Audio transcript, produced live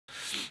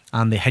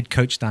And the head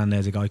coach down there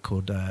is a guy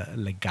called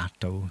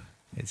Legato.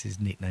 It's his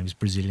nickname. It's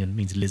Brazilian,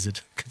 means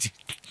lizard.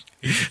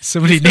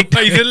 Somebody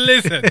nicknamed He's a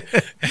lizard.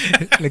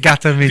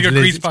 Legato means got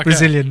grease lizard. back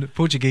Brazilian,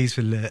 Portuguese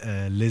for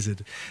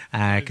lizard,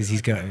 because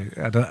he's got.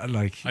 I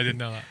didn't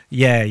know that.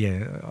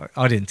 Yeah.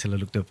 I didn't until I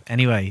looked up.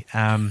 Anyway,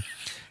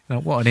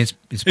 what an Is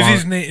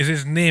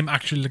his name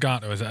actually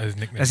Legato? Or is that his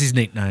nickname? That's his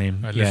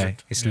nickname.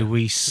 Lizard. It's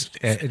Luis.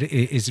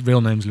 His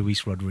real name's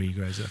Luis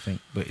Rodriguez, I think,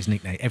 but his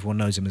nickname, everyone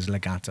knows him as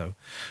Legato.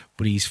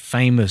 But he's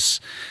famous,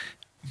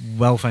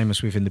 well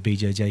famous within the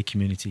BJJ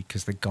community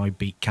because the guy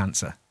beat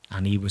cancer.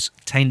 And he was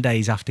 10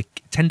 days after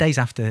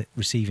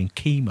receiving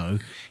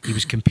chemo, he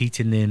was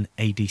competing in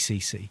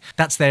ADCC.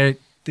 That's the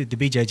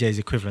BJJ's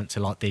equivalent to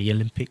like the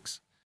Olympics.